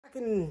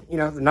Back in,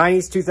 the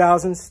 90s,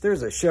 2000s,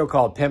 there's a show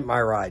called Pimp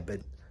My Ride, but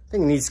I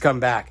think it needs to come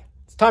back.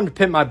 It's time to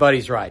pimp my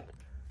buddy's ride.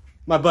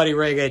 My buddy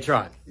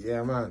ReggaeTron.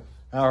 Yeah, man.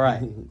 All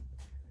right.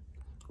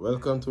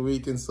 Welcome to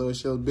Weekend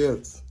Social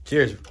Builds.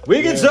 Cheers.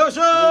 Weekend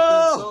Social!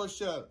 Weekend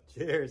Social.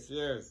 Cheers.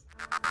 Cheers.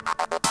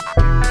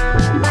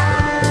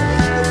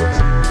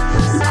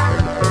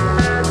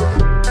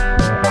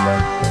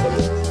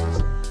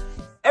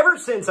 Ever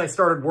since I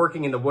started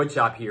working in the wood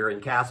shop here in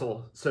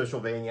Castle,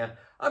 Socialvania,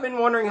 I've been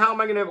wondering how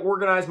am I going to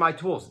organize my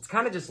tools. It's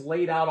kind of just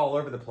laid out all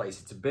over the place.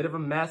 It's a bit of a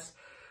mess.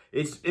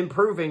 It's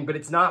improving, but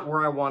it's not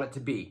where I want it to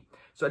be.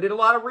 So I did a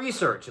lot of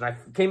research and I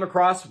came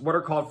across what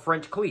are called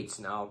French cleats.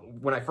 Now,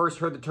 when I first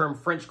heard the term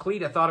French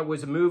cleat, I thought it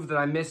was a move that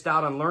I missed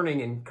out on learning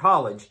in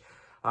college.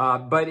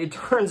 But it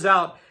turns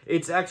out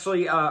it's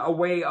actually a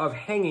way of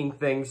hanging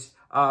things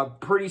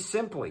pretty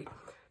simply.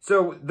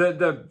 So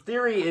the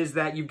theory is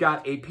that you've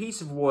got a piece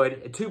of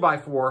wood, a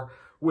 2x4,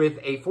 with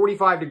a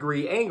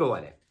 45-degree angle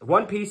in it.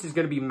 One piece is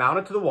going to be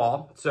mounted to the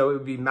wall, so it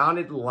would be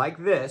mounted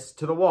like this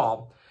to the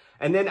wall.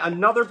 And then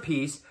another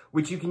piece,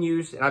 which you can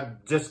use, and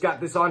I've just got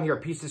this on here, a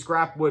piece of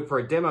scrap wood for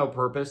a demo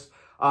purpose.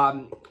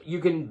 You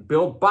can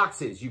build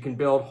boxes, you can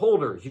build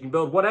holders, you can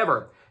build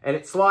whatever. And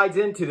it slides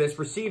into this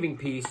receiving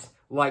piece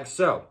like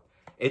so.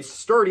 It's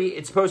sturdy,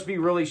 it's supposed to be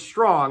really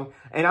strong,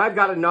 and I've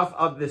got enough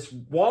of this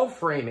wall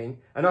framing,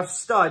 enough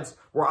studs,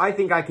 where I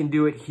think I can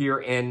do it here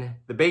in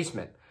the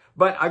basement.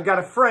 But I've got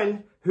a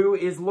friend who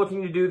is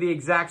looking to do the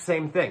exact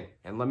same thing.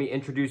 And let me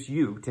introduce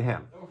you to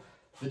him.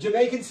 The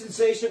Jamaican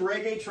sensation,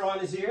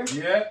 ReggaeTron, is here.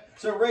 Yeah.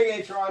 So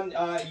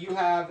ReggaeTron, you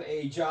have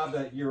a job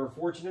that you're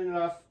fortunate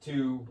enough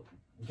to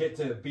get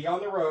to be on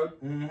the road,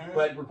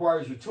 but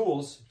requires your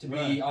tools to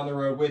be on the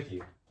road with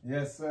you.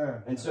 Yes,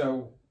 sir. And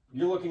so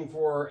you're looking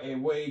for a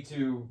way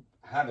to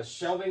have a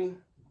shelving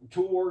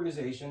tool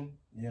organization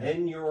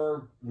in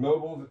your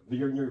mobile,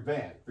 in your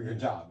van for your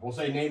job. We'll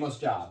say nameless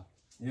job.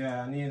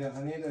 Yeah, I need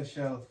a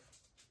shelf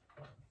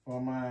for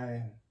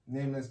my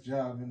nameless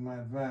job in my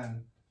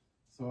van,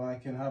 so I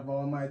can have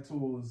all my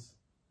tools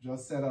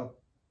just set up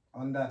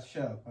on that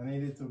shelf. I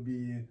need it to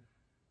be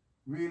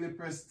really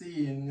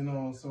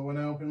pristine, so when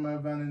I open my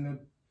van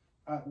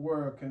at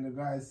work and the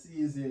guy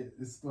sees it,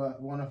 it's like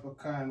one of a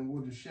kind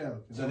wood shelf.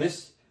 So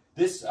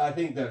this, I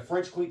think the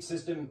French cleat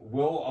system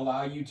will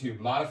allow you to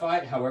modify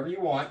it however you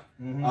want.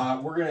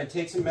 We're going to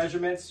take some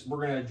measurements.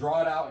 We're going to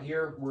draw it out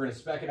here. We're going to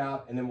spec it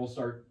out, and then we'll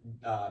start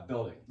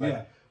building.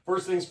 But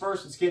first things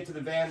first, let's get to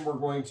the van. We're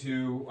going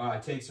to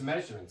take some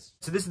measurements.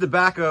 So this is the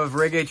back of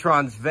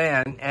ReggaeTron's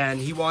van, and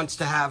he wants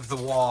to have the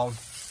wall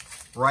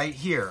right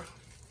here.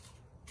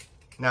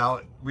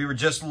 Now, we were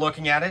just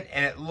looking at it,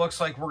 and it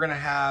looks like we're going to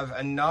have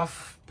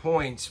enough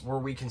points where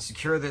we can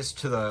secure this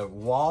to the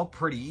wall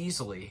pretty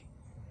easily.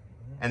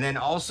 And then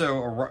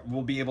also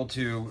we'll be able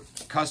to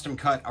custom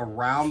cut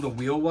around the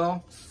wheel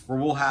well, where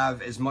we'll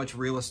have as much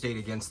real estate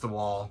against the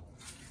wall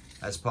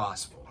as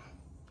possible.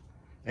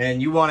 And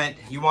you want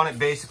it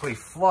basically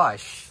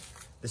flush,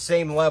 the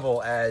same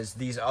level as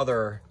these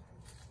other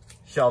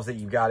shelves that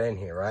you've got in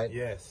here, right?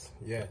 Yes,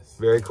 yes.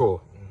 Very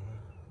cool.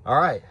 All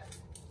right,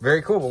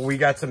 very cool. Well,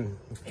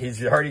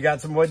 he's already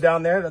got some wood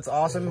down there. That's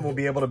awesome. We'll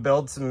be able to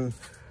build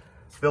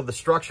the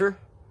structure.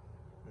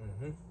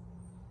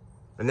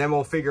 And then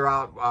we'll figure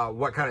out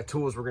what kind of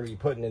tools we're going to be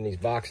putting in these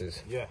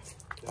boxes. Yeah.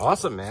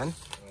 Awesome, man.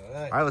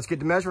 All right, let's get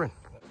to measuring.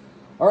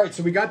 All right,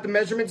 so we got the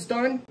measurements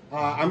done.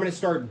 I'm going to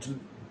start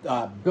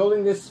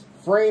building this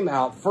frame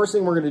out. First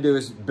thing we're going to do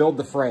is build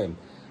the frame.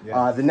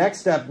 Yes. The next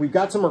step, we've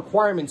got some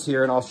requirements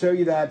here, and I'll show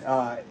you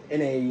that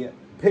in a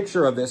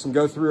picture of this and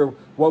go through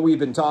what we've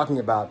been talking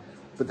about.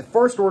 But the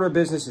first order of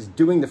business is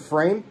doing the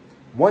frame.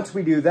 Once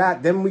we do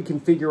that, then we can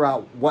figure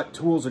out what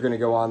tools are going to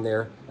go on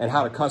there and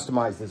how to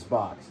customize this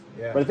box.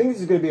 Yeah. But I think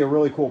this is going to be a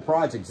really cool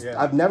project. Yeah.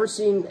 I've never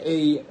seen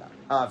a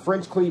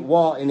French cleat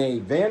wall in a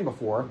van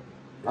before.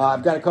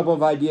 I've got a couple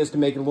of ideas to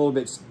make it a little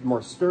bit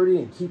more sturdy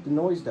and keep the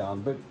noise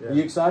down. But are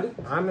you excited?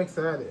 I'm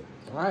excited.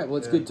 All right, well,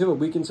 let's get to it.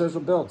 Weekend Social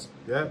Builds.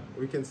 Yeah,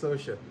 Weekend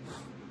Social.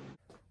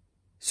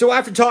 So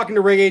after talking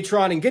to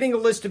ReggaeTron and getting a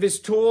list of his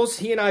tools,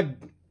 he and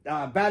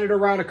I batted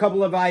around a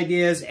couple of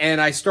ideas, and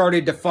I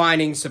started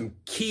defining some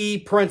key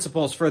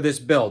principles for this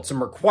build,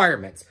 some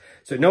requirements.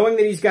 So knowing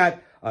that he's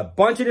got a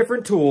bunch of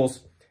different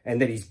tools and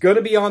that he's going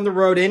to be on the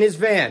road in his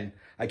van,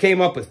 I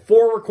came up with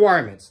 4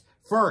 requirements.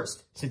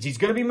 First, since he's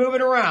going to be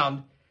moving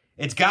around,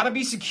 it's got to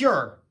be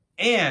secure.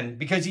 And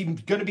because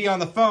he's going to be on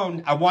the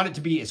phone, I want it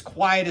to be as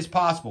quiet as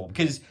possible,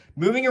 because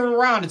moving him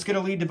around, it's going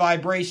to lead to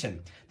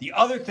vibration. The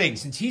other thing,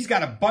 since he's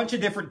got a bunch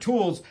of different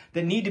tools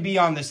that need to be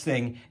on this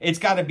thing, it's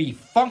got to be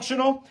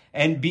functional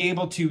and be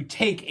able to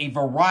take a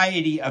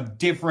variety of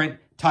different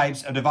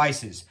types of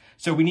devices.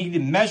 So we need to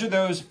measure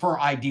those for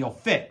ideal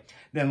fit.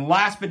 Then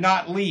last but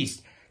not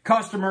least,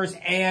 customers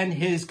and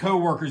his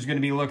co-workers are going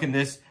to be looking at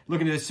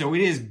this. So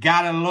it is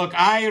got to look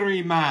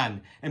irie,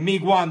 man. And me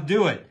go and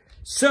do it.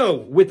 So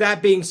with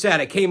that being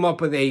said, I came up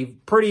with a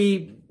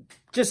pretty,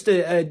 just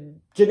a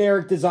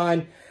generic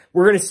design.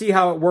 We're going to see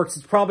how it works.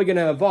 It's probably going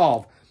to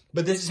evolve.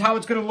 But this is how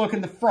it's going to look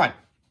in the front.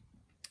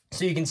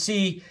 So you can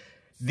see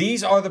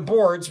These are the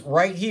boards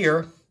right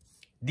here.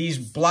 These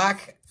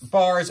black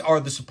bars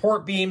are the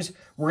support beams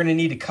we're going to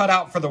need to cut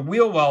out for the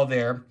wheel well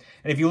there.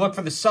 And if you look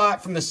for the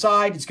side, from the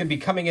side, it's going to be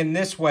coming in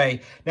this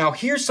way. Now,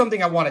 here's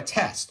something I want to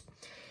test.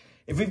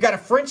 If we've got a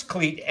French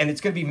cleat and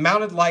it's going to be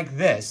mounted like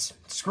this,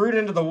 screwed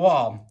into the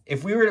wall,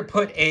 if we were to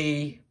put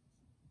a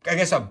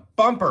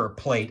bumper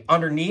plate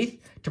underneath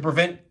to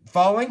prevent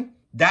falling,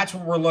 that's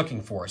what we're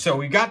looking for. So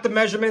we've got the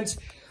measurements.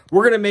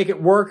 We're going to make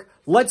it work.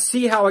 Let's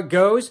see how it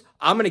goes.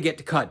 I'm going to get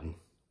to cutting.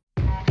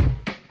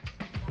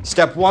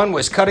 Step one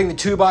was cutting the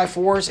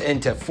 2x4s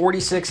into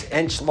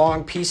 46-inch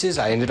long pieces.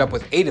 I ended up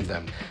with 8 of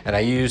them, and I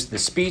used the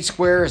speed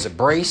square as a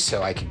brace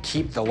so I could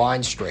keep the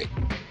line straight.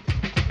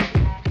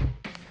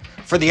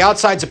 For the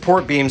outside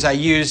support beams, I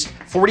used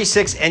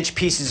 46-inch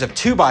pieces of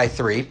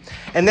 2x3,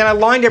 and then I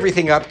lined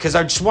everything up because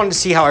I just wanted to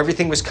see how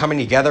everything was coming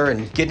together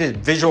and get a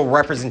visual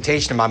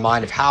representation in my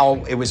mind of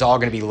how it was all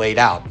going to be laid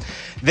out.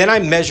 Then I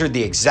measured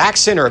the exact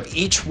center of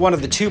each one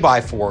of the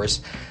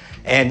 2x4s,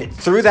 and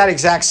through that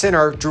exact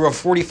center drew a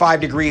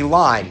 45-degree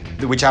line,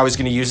 which I was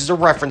going to use as a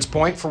reference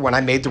point for when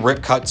I made the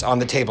rip cuts on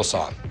the table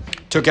saw.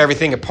 Took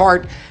everything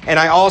apart, and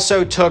I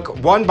also took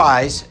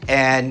 1x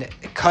and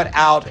cut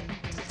out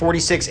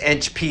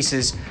 46-inch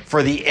pieces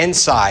for the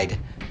inside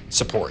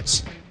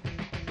supports.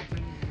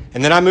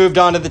 And then I moved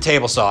on to the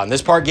table saw, and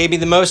this part gave me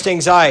the most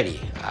anxiety.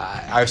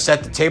 I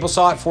set the table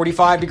saw at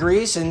 45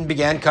 degrees and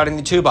began cutting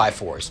the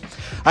 2x4s.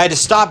 I had to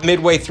stop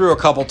midway through a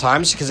couple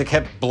times because it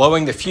kept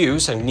blowing the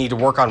fuse. I need to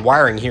work on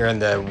wiring here in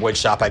the wood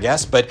shop, I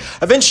guess, but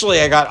eventually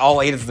I got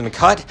all 8 of them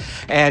cut,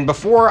 and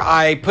before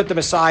I put them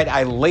aside,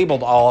 I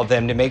labeled all of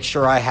them to make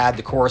sure I had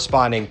the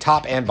corresponding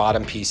top and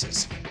bottom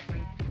pieces.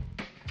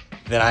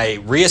 Then I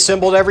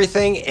reassembled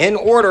everything in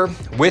order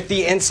with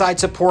the inside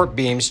support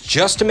beams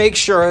just to make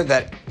sure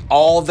that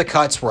all of the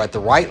cuts were at the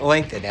right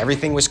length and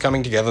everything was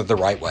coming together the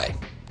right way.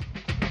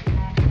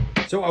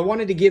 So I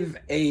wanted to give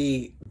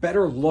a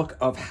better look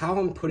of how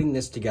I'm putting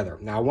this together.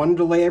 Now I wanted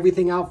to lay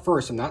everything out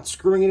first. I'm not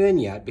screwing it in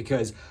yet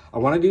because I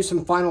want to do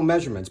some final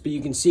measurements, but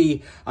you can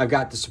see I've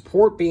got the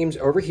support beams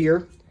over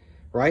here,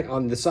 right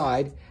on the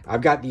side.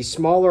 I've got these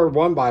smaller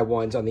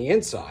 1x1s on the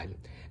inside.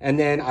 And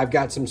then I've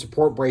got some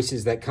support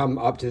braces that come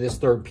up to this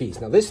third piece.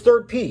 Now this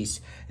third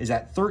piece is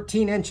at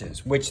 13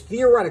 inches, which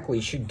theoretically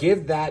should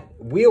give that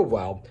wheel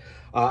well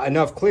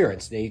enough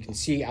clearance. Now you can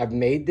see I've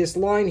made this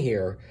line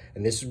here,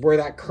 and this is where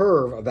that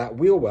curve of that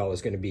wheel well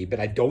is going to be,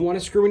 but I don't want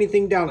to screw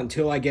anything down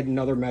until I get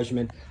another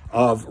measurement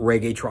of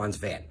ReggaeTron's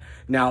van.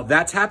 Now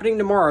that's happening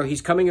tomorrow.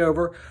 He's coming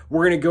over.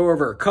 We're going to go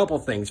over a couple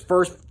things.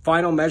 First,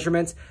 final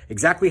measurements,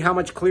 exactly how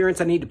much clearance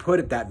I need to put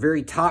at that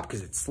very top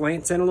because it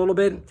slants in a little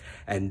bit.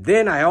 And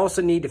then I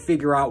also need to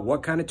figure out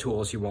what kind of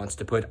tools he wants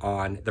to put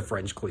on the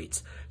French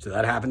cleats. So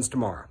that happens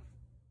tomorrow.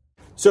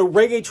 So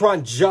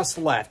ReggaeTron just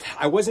left.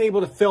 I wasn't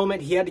able to film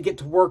it. He had to get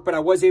to work, but I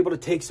was able to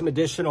take some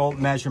additional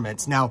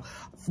measurements. Now,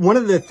 one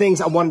of the things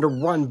I wanted to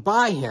run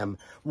by him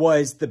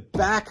was the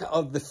back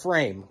of the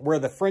frame where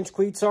the French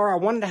cleats are. I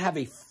wanted to have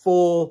a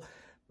full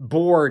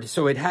board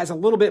so it has a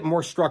little bit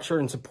more structure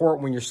and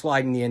support when you're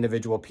sliding the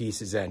individual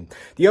pieces in.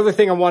 The other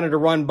thing I wanted to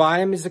run by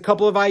him is a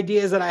couple of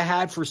ideas that I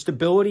had for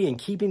stability and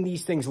keeping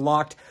these things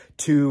locked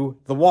to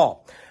the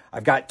wall.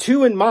 I've got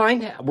 2 in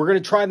mind. We're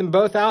going to try them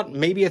both out,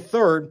 maybe a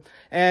third.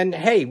 And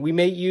hey, we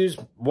may use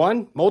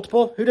one,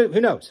 multiple, who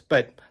knows?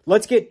 But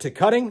let's get to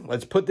cutting.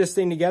 Let's put this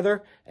thing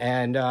together,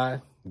 and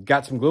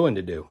got some gluing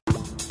to do.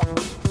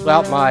 Pulled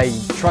out my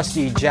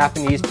trusty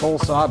Japanese pole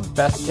saw,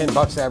 best 10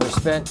 bucks I ever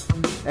spent,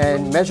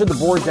 and measured the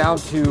board down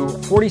to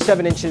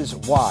 47 inches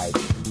wide.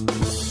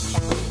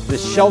 The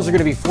shelves are going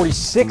to be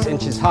 46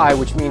 inches high,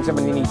 which means I'm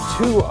going to need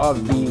 2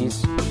 of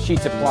these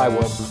sheets of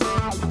plywood.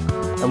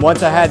 And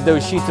once I had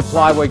those sheets of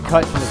plywood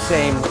cut to the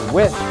same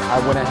width, I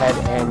went ahead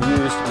and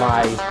used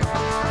my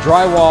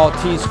drywall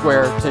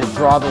T-square to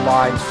draw the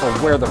lines for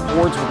where the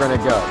boards were going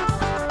to go.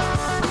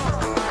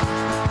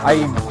 I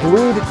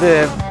glued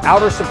the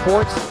outer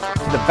supports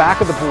to the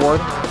back of the board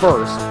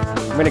first.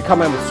 I'm going to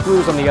come in with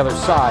screws on the other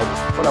side,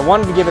 but I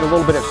wanted to give it a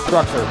little bit of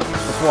structure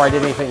before I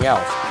did anything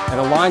else. And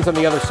the lines on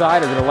the other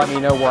side are going to let me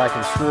know where I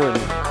can screw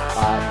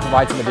and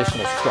provide some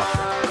additional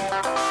structure.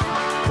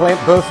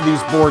 Clamped both of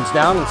these boards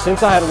down, and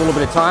since I had a little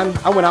bit of time,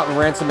 I went out and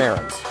ran some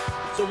errands.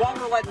 So while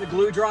we're letting the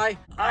glue dry,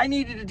 I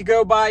needed to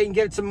go by and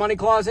get some money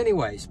claws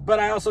anyways, but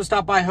I also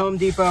stopped by Home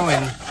Depot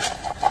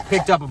and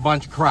picked up a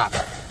bunch of crap.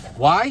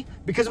 Why?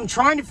 Because I'm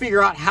trying to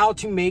figure out how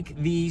to make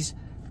these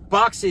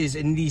boxes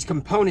and these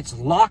components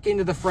lock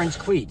into the French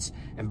cleats.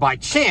 And by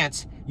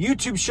chance,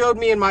 YouTube showed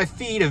me in my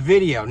feed a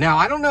video. Now,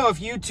 I don't know if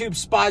YouTube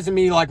spies on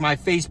me like my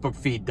Facebook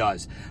feed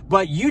does,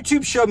 but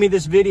YouTube showed me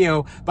this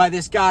video by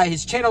this guy.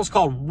 His channel is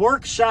called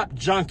Workshop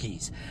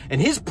Junkies,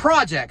 and his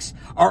projects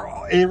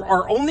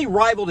are only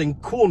rivaled in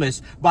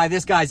coolness by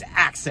this guy's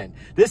accent.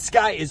 This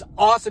guy is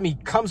awesome. He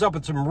comes up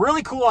with some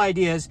really cool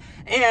ideas,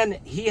 and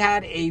he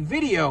had a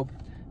video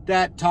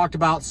that talked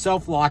about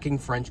self-locking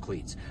French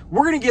cleats.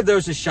 We're going to give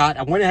those a shot.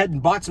 I went ahead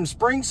and bought some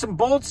springs, some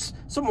bolts,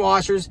 some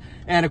washers,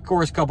 and of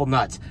course, a couple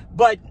nuts.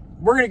 But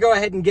we're gonna go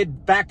ahead and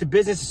get back to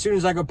business as soon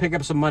as I go pick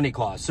up some money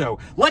claws. So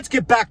let's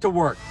get back to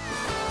work.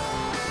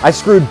 I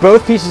screwed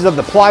both pieces of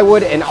the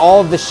plywood and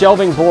all of the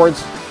shelving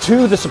boards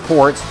to the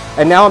supports,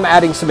 and now I'm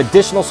adding some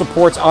additional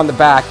supports on the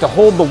back to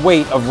hold the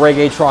weight of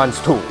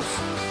ReggaeTron's tools.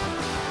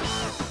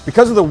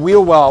 Because of the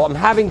wheel well, I'm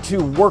having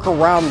to work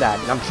around that,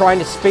 and I'm trying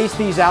to space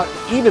these out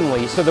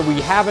evenly so that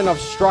we have enough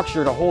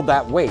structure to hold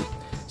that weight.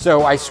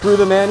 So I screw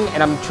them in,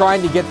 and I'm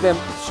trying to get them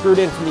screwed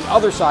in from the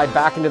other side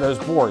back into those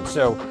boards,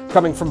 so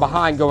coming from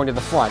behind going to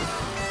the front.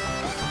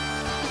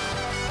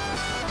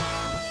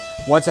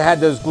 Once I had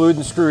those glued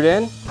and screwed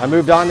in, I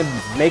moved on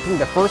to making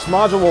the first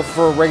module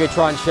for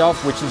ReggaeTron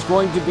shelf, which is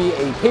going to be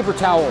a paper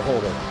towel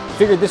holder.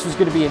 Figured this was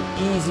going to be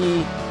an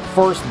easy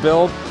first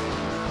build.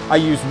 I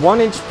used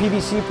 1-inch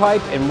PVC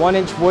pipe and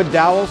 1-inch wood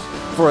dowels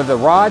for the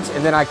rods,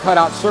 and then I cut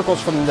out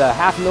circles from the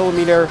 0.5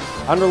 millimeter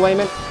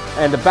underlayment,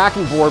 and the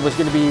backing board was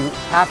going to be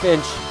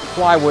 1/2-inch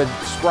plywood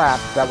scrap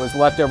that was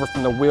left over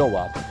from the wheel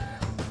well.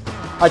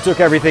 I took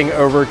everything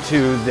over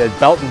to the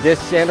belt and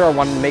disc sander. I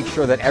wanted to make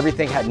sure that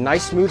everything had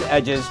nice smooth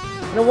edges,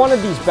 and I wanted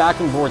these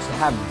backing boards to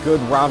have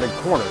good rounded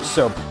corners.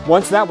 So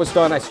once that was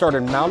done, I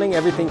started mounting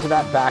everything to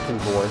that backing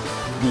board.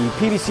 The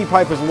PVC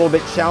pipe was a little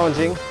bit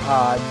challenging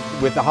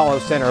with the hollow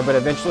center, but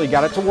eventually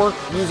got it to work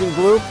using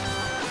glue.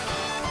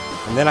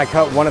 And then I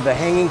cut one of the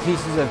hanging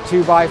pieces of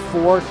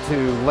 2x4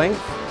 to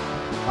length,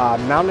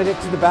 mounted it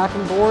to the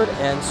backing board,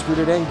 and screwed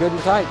it in good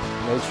and tight.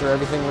 Made sure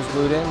everything was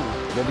glued in,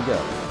 good to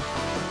go.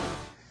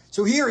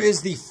 So here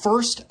is the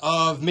first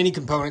of many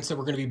components that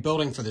we're going to be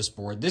building for this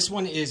board. This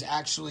one is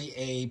actually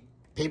a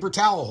paper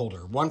towel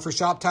holder, one for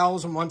shop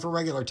towels and one for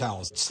regular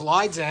towels. It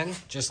slides in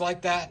just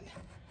like that.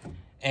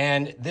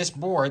 And this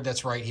board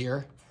that's right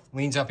here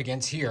leans up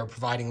against here,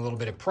 providing a little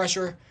bit of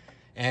pressure,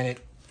 and it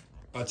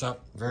butts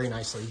up very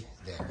nicely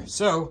there.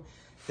 So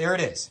there it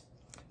is.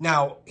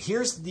 Now,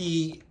 here's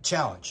the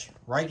challenge.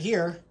 Right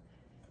here,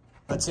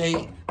 let's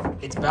say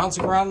it's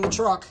bouncing around in the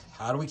truck.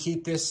 How do we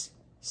keep this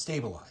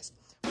stabilized?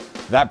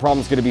 That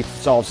problem's going to be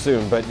solved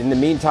soon, but in the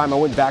meantime, I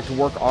went back to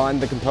work on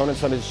the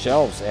components on his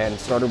shelves and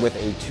started with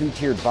a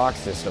 2-tiered box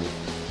system.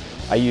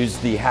 I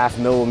used the 0.5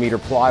 millimeter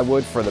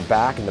plywood for the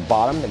back and the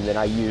bottom, and then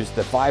I used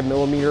the 5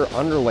 millimeter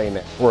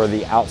underlayment for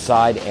the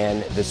outside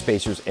and the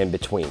spacers in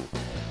between.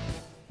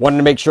 Wanted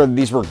to make sure that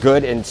these were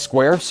good and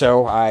square,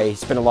 so I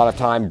spent a lot of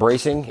time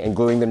bracing and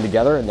gluing them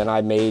together, and then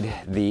I made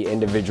the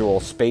individual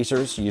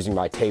spacers using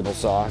my table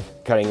saw,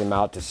 cutting them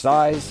out to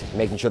size,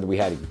 making sure that we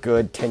had a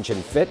good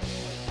tension fit,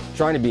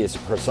 trying to be as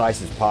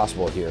precise as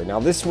possible here. Now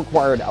this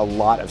required a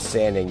lot of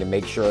sanding to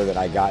make sure that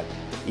I got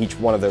each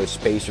one of those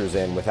spacers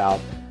in without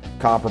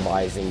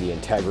compromising the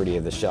integrity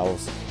of the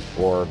shelves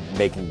or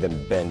making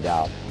them bend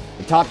out.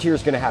 The top tier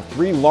is going to have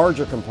 3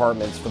 larger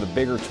compartments for the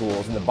bigger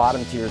tools, and the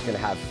bottom tier is going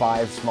to have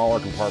 5 smaller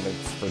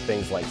compartments for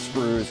things like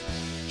screws,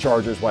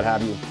 chargers, what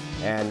have you.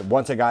 And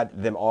once I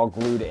got them all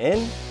glued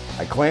in,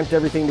 I clamped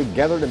everything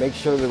together to make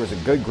sure there was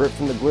a good grip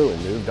from the glue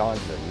and moved on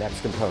to the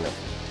next component.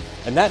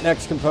 And that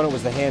next component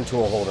was the hand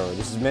tool holder.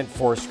 This is meant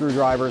for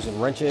screwdrivers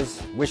and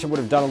wrenches. Wish I would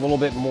have done a little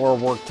bit more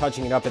work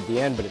touching it up at the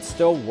end, but it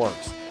still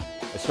works.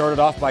 I started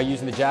off by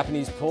using the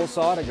Japanese pull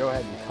saw to go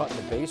ahead and cut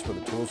the base where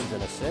the tools are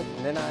going to sit,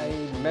 and then I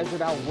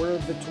measured out where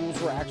the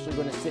tools were actually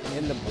going to sit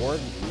in the board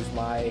and used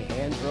my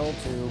hand drill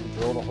to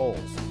drill the holes.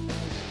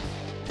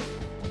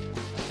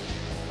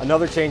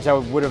 Another change I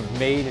would have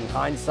made in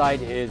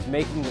hindsight is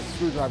making the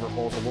screwdriver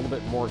holes a little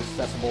bit more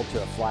accessible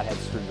to a flathead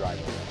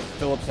screwdriver.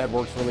 Phillips head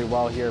works really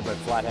well here, but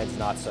flatheads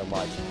not so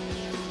much.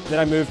 Then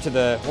I moved to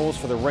the holes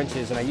for the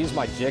wrenches, and I used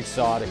my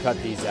jigsaw to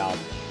cut these out.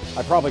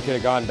 I probably could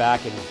have gone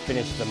back and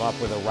finished them up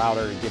with a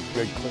router to get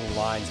good clean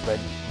lines, but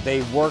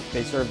they worked,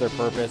 they served their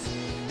purpose.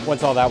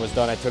 Once all that was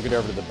done, I took it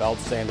over to the belt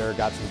sander,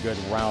 got some good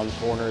round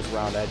corners,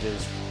 round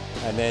edges,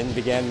 and then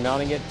began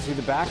mounting it to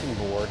the backing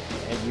board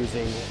and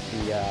using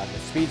the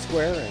speed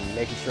square and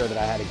making sure that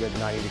I had a good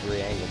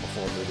 90-degree angle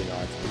before moving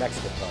on to the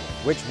next component,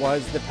 which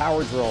was the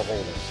power drill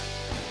holder.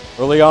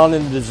 Early on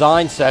in the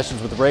design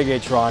sessions with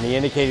ReggaeTron, he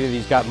indicated that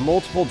he's got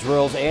multiple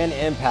drills and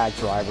impact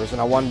drivers,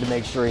 and I wanted to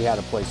make sure he had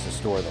a place to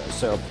store those.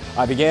 So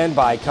I began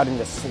by cutting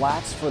the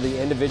slats for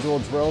the individual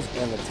drills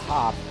and the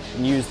top,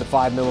 and used the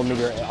 5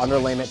 millimeter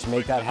underlayment to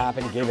make that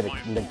happen. Gave it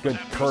a good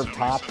curved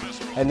top.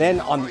 And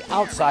then on the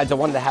outsides, I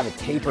wanted to have a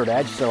tapered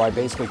edge, so I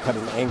basically cut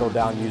an angle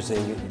down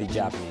using the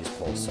Japanese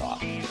pull saw.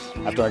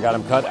 After I got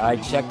them cut, I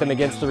checked them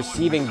against the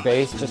receiving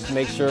base just to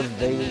make sure that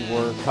they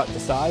were cut to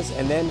size.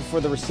 And then for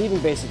the receiving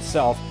base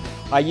itself,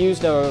 I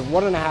used a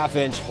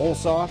 1.5-inch hole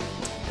saw,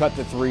 cut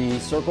the 3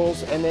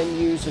 circles, and then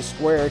used a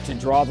square to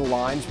draw the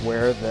lines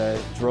where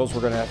the drills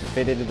were going to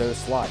fit into those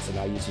slots. And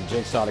I used a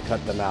jigsaw to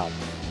cut them out.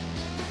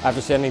 After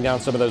sanding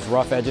down some of those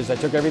rough edges, I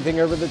took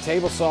everything over to the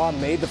table saw,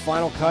 made the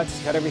final cuts,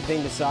 cut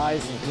everything to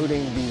size,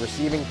 including the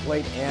receiving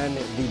plate and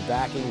the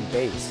backing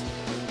base.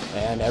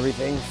 And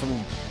everything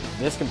from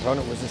this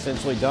component was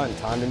essentially done.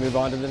 Time to move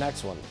on to the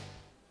next one,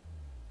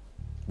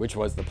 which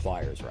was the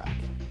pliers rack.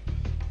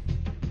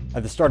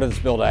 At the start of this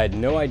build, I had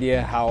no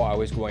idea how I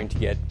was going to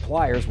get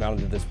pliers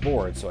mounted to this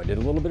board, so I did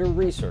a little bit of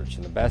research,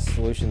 and the best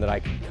solution that I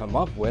could come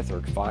up with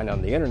or find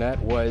on the internet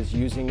was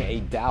using a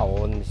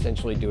dowel and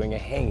essentially doing a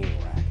hanging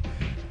rack.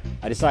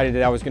 I decided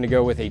that I was going to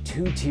go with a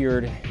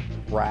two-tiered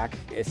rack,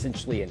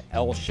 essentially an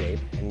L shape,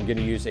 and I'm going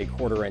to use a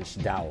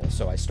 1/4-inch dowel.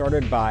 So I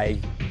started by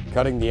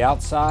cutting the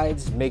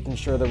outsides, making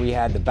sure that we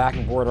had the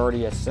backing board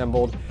already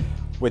assembled.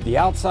 With the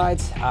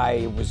outsides,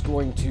 I was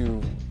going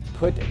to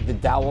put the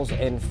dowels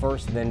in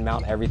first, then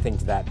mount everything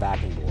to that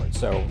backing board.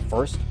 So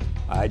first,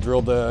 I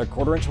drilled the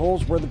 1/4-inch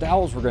holes where the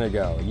dowels were going to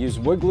go. I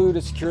used wood glue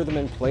to secure them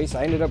in place.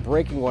 I ended up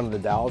breaking one of the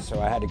dowels, so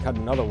I had to cut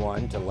another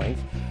one to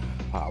length.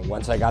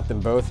 Once I got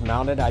them both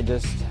mounted, I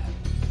just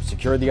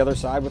secured the other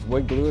side with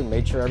wood glue and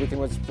made sure everything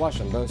was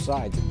flush on both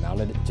sides and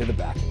mounted it to the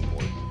backing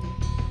board.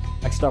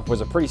 Next up was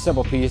a pretty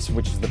simple piece,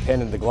 which is the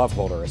pin and the glove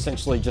holder.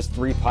 Essentially just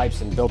 3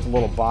 pipes and built a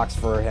little box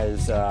for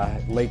his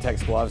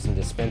latex gloves and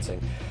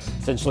dispensing.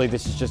 Essentially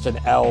this is just an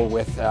L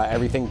with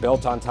everything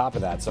built on top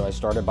of that. So I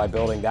started by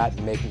building that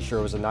and making sure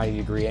it was a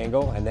 90-degree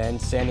angle, and then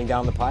sanding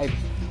down the pipe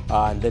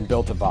and then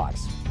built a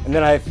box. And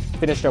then I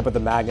finished up with the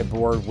magnet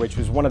board, which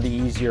was one of the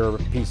easier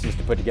pieces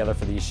to put together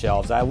for these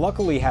shelves. I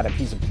luckily had a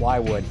piece of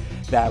plywood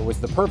that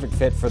was the perfect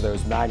fit for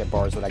those magnet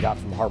bars that I got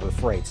from Harbor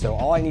Freight. So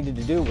all I needed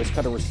to do was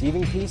cut a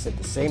receiving piece at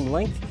the same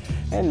length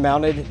and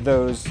mounted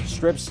those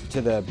strips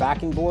to the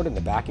backing board and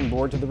the backing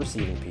board to the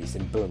receiving piece,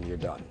 and boom, you're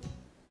done.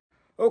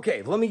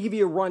 Okay, let me give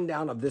you a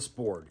rundown of this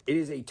board. It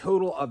is a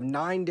total of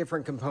 9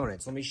 different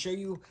components. Let me show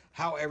you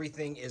how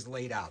everything is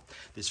laid out.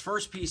 This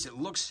first piece, it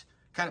looks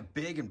kind of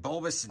big and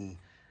bulbous and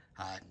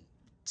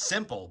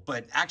simple,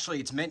 but actually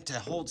it's meant to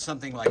hold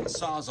something like a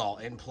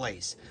Sawzall in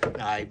place.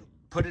 I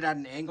put it at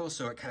an angle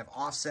so it kind of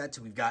offsets.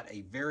 We've got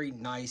a very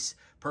nice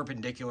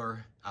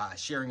perpendicular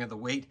sharing of the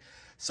weight.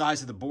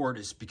 Size of the board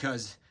is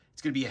because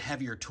it's going to be a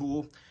heavier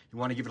tool. You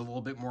want to give it a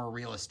little bit more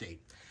real estate.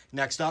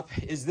 Next up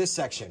is this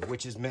section,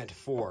 which is meant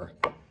for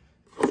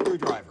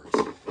screwdrivers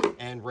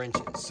and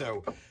wrenches.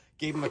 So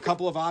gave them a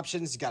couple of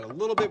options. Got a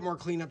little bit more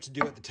cleanup to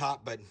do at the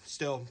top, but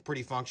still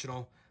pretty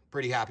functional.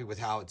 Pretty happy with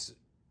how it's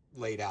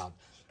laid out.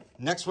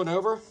 Next one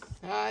over,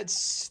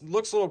 it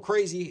looks a little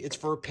crazy. It's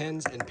for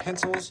pens and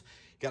pencils.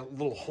 Got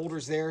little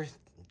holders there,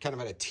 kind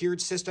of at a tiered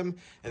system.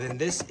 And then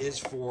this is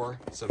for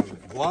some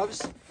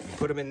gloves. You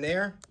put them in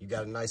there. You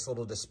got a nice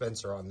little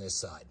dispenser on this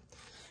side.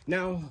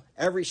 Now,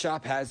 every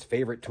shop has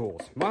favorite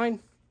tools. Mine,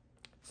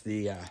 it's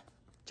the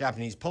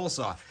Japanese pull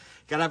saw.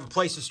 Gotta have a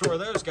place to store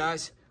those,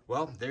 guys.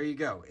 Well, there you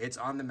go. It's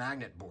on the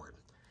magnet board,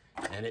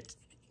 and it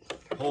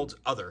holds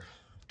other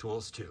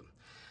tools too.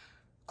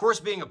 Of course,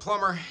 being a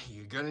plumber,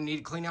 you're gonna need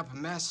to clean up a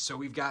mess. So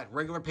we've got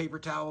regular paper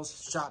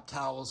towels, shop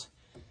towels.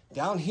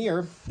 Down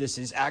here, this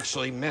is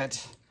actually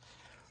meant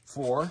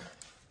for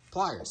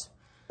pliers,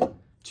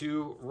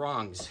 2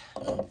 rungs.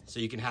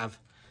 So you can have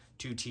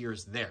 2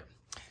 tiers there.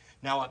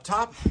 Now up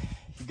top,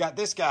 you've got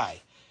this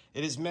guy.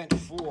 It is meant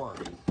for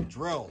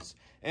drills,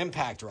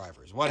 impact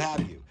drivers, what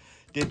have you.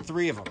 Did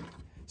 3 of them.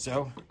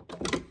 So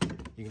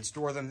you can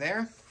store them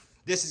there.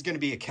 This is gonna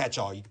be a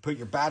catch-all. You can put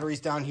your batteries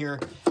down here,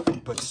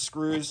 put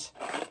screws,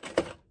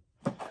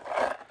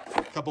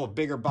 a couple of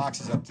bigger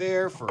boxes up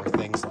there for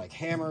things like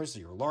hammers,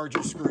 your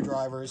larger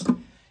screwdrivers.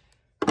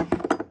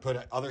 Put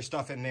other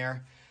stuff in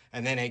there.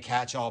 And then a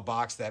catch-all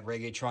box that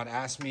ReggaeTron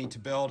asked me to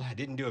build. I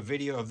didn't do a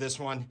video of this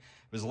one.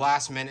 It was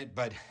last minute,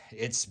 but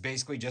it's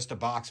basically just a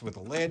box with a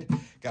lid.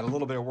 Got a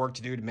little bit of work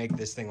to do to make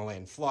this thing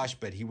land flush,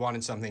 but he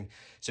wanted something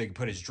so he could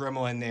put his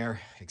Dremel in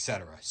there,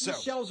 etc. So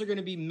these shelves are going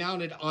to be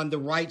mounted on the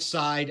right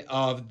side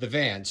of the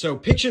van. So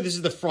picture this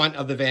is the front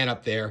of the van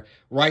up there.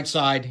 Right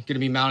side going to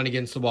be mounted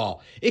against the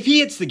wall. If he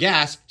hits the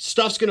gas,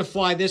 stuff's going to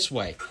fly this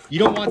way. You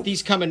don't want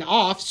these coming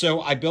off,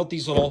 so I built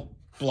these little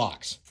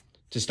blocks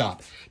to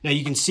stop. Now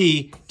you can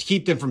see, to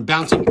keep them from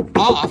bouncing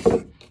off,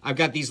 I've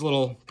got these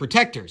little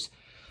protectors.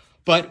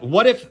 But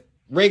what if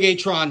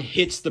ReggaeTron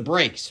hits the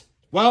brakes?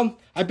 Well,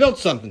 I built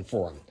something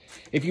for him.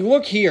 If you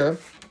look here,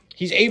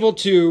 he's able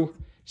to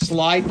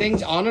slide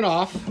things on and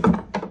off,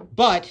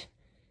 but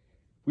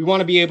we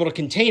want to be able to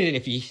contain it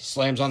if he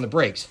slams on the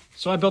brakes.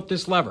 So I built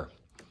this lever,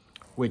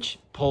 which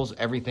pulls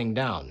everything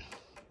down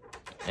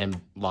and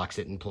locks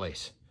it in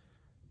place.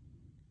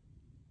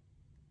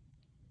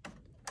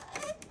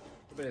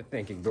 A bit of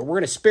thinking, but we're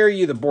going to spare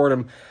you the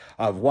boredom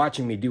of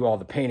watching me do all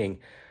the painting.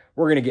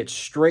 We're going to get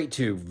straight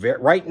to,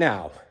 right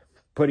now,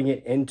 putting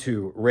it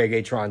into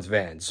ReggaeTron's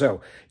van.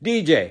 So,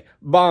 DJ,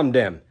 bomb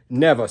them,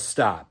 never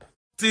stop.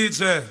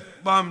 DJ,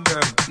 bomb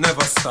them,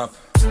 never stop.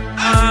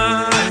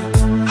 I'm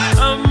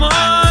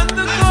on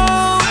the go.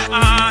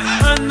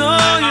 I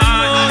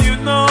know, you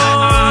know.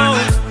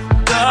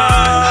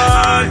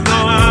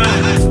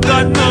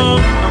 God know.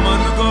 I'm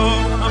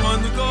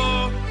on the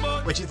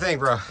go. What you think,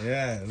 bro?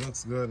 Yeah, it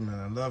looks good, man.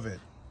 I love it.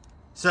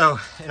 So,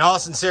 in all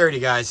sincerity,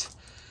 guys,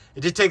 it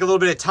did take a little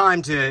bit of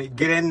time to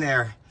get in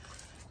there.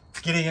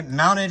 Getting it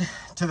mounted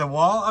to the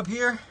wall up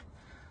here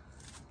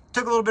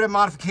took a little bit of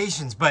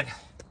modifications, but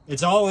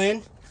it's all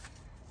in.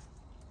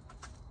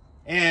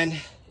 And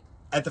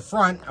at the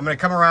front, I'm going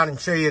to come around and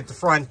show you at the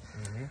front.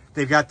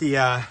 They've got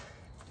the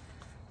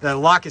The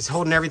lock is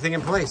holding everything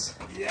in place.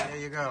 Yeah. There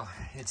you go.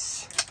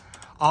 It's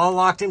all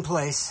locked in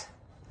place.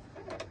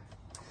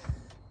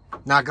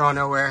 Not going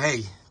nowhere.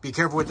 Hey, be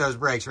careful with those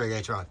brakes,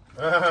 ReggaeTron.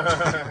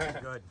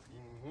 Good.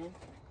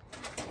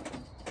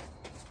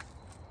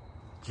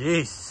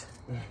 Jeez.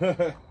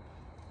 There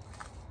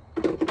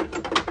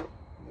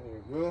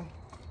you go.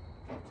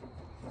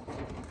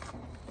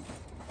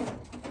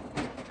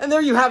 And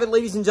there you have it,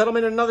 ladies and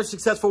gentlemen, another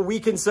successful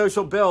weekend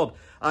social build.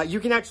 You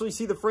can actually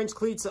see the French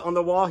cleats on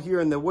the wall here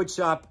in the wood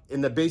shop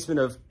in the basement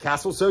of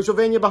Castle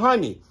Socialvania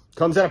behind me.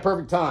 Comes at a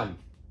perfect time.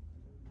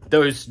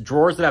 Those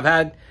drawers that I've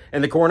had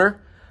in the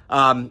corner,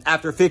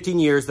 after 15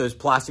 years, those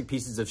plastic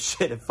pieces of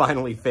shit have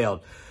finally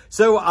failed.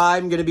 So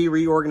I'm going to be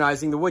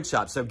reorganizing the wood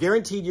shop. So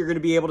guaranteed you're going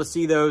to be able to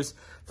see those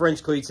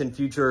French cleats in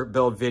future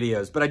build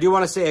videos. But I do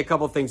want to say a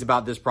couple things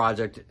about this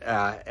project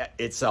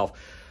itself.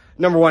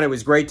 Number one, it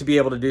was great to be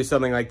able to do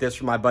something like this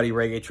for my buddy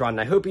ReggaeTron,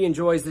 and I hope he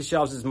enjoys the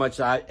shelves as much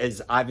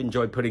as I've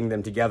enjoyed putting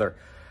them together.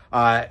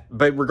 But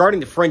regarding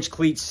the French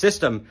cleat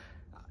system,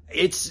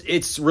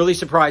 it's really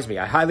surprised me.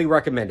 I highly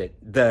recommend it.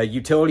 The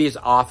utility is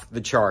off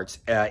the charts.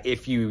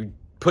 If you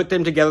put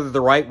them together the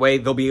right way,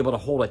 they'll be able to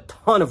hold a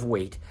ton of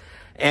weight.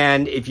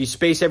 And if you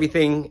space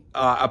everything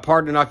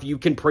apart enough, you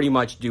can pretty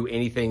much do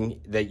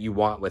anything that you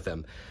want with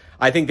them.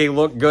 I think they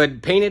look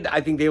good painted. I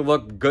think they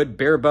look good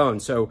bare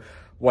bones. So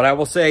what I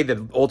will say,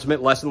 the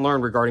ultimate lesson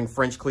learned regarding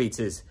French cleats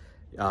is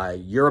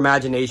your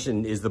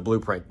imagination is the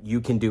blueprint. You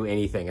can do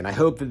anything. And I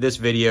hope that this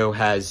video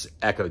has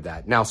echoed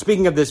that. Now,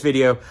 speaking of this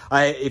video,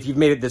 if you've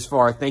made it this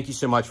far, thank you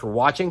so much for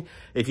watching.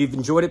 If you've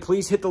enjoyed it,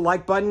 please hit the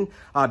like button.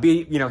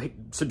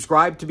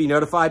 Subscribe to be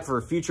notified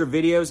for future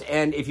videos.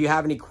 And if you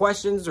have any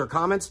questions or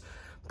comments,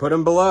 put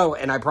them below,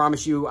 and I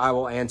promise you I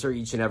will answer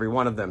each and every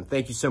one of them.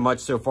 Thank you so much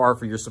so far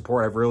for your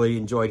support. I've really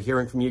enjoyed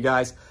hearing from you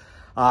guys.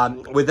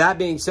 With that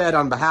being said,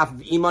 on behalf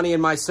of E-Money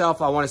and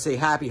myself, I want to say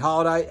happy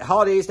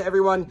holidays to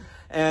everyone.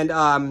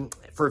 And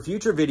for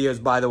future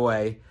videos, by the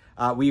way,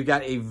 we've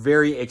got a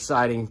very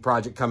exciting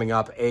project coming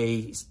up,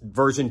 a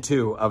version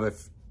 2 of a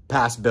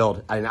past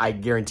build. And I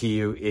guarantee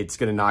you it's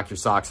going to knock your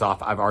socks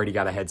off. I've already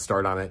got a head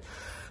start on it.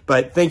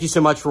 But thank you so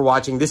much for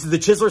watching. This is the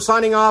Chisler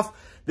signing off.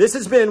 This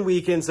has been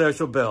Weekend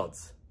Social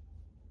Builds.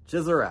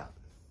 Chisler out.